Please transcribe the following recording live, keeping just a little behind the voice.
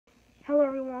Hello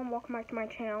everyone, welcome back to my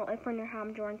channel. If you're new,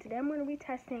 I'm Jordan. Today I'm going to be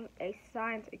testing a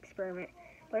science experiment.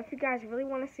 But if you guys really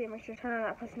want to see it, make sure to turn on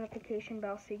that post notification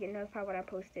bell so you get notified when I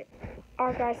post it.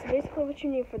 Alright guys, so basically what you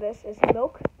need for this is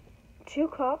milk, 2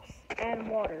 cups, and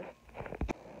water.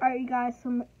 Alright you guys,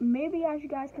 so maybe as you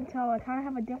guys can tell, I kind of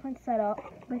have a different setup.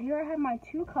 But here I have my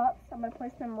 2 cups. I'm going to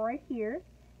place them right here.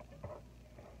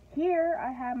 Here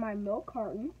I have my milk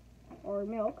carton, or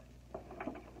milk.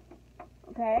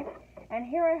 Okay? And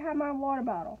here I have my water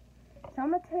bottle. So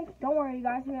I'm going to take, don't worry you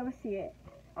guys, you'll be able to see it.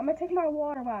 I'm going to take my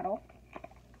water bottle,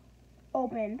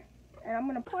 opened, and I'm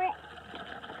going to pour it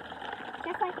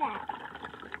just like that.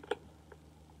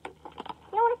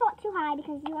 You don't want to fill it too high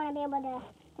because you want to be able to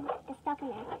get the stuff in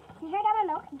there. So here I got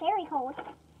my milk, very cold.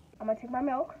 I'm going to take my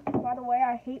milk. By the way,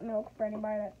 I hate milk for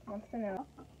anybody that wants to know.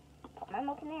 Put my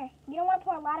milk in there. You don't want to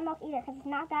pour a lot of milk either because it's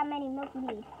not that many milk you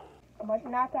need. But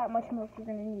not that much milk you're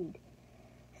going to need.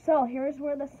 So here's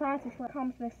where the science experiment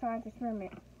comes to the science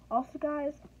experiment. Also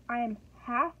guys, I am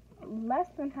less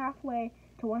than halfway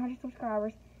to 100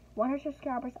 subscribers. 100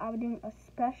 subscribers, I'll be doing a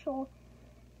special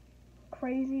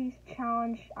crazy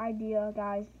challenge idea,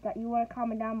 guys, that you want to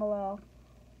comment down below.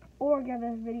 Or give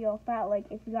this video a fat like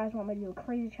if you guys want me to do a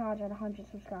crazy challenge at 100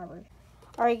 subscribers.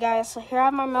 Alright guys, so here I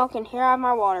have my milk and here I have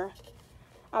my water.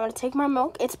 I'm going to take my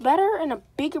milk. It's better in a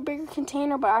bigger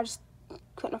container, but I just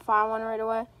couldn't find one right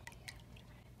away.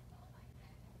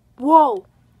 Whoa!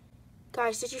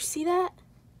 Guys, did you see that?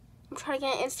 I'm trying to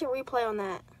get an instant replay on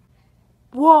that.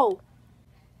 Whoa!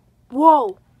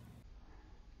 Whoa!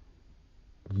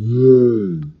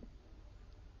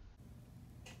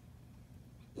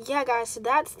 Yeah, guys, so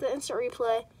that's the instant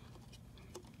replay.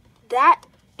 That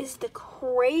is the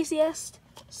craziest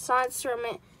science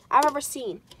experiment I've ever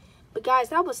seen. But guys,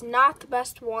 that was not the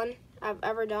best one I've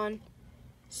ever done.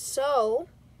 So,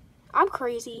 I'm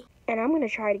crazy. And I'm going to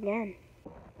try it again.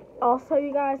 Also,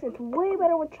 you guys, it's way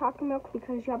better with chocolate milk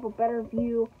because you have a better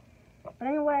view. But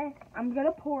anyway, I'm going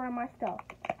to pour in my stuff.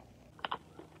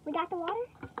 We got the water.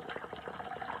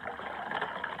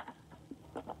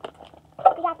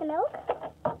 We got the milk.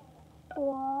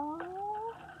 Whoa.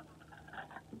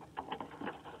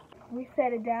 We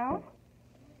set it down.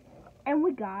 And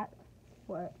we got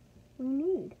what we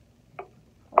need.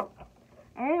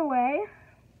 Anyway,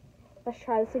 let's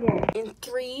try this again. In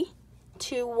 3,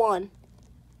 2, 1.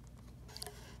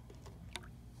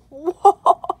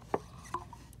 Whoa!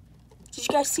 Did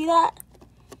you guys see that?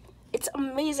 It's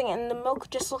amazing, and the milk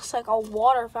just looks like a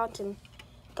water fountain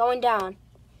going down.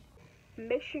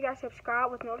 Make sure you guys subscribe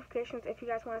with notifications if you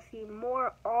guys want to see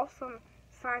more awesome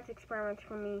science experiments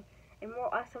from me and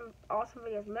more awesome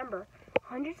videos. Remember,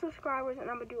 100 subscribers, and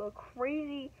I'm going to do a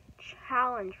crazy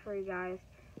challenge for you guys.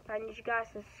 But I need you guys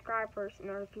to subscribe first in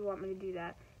order if you want me to do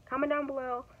that. Comment down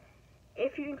below,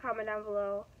 if you can comment down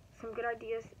below, some good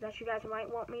ideas that you guys might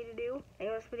want me to do. And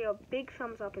give this video a big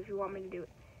thumbs up if you want me to do it.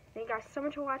 Thank you guys so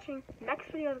much for watching. Next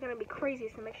video is going to be crazy,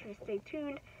 so make sure to stay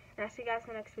tuned. And I'll see you guys in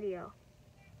the next video.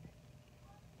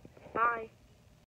 Bye.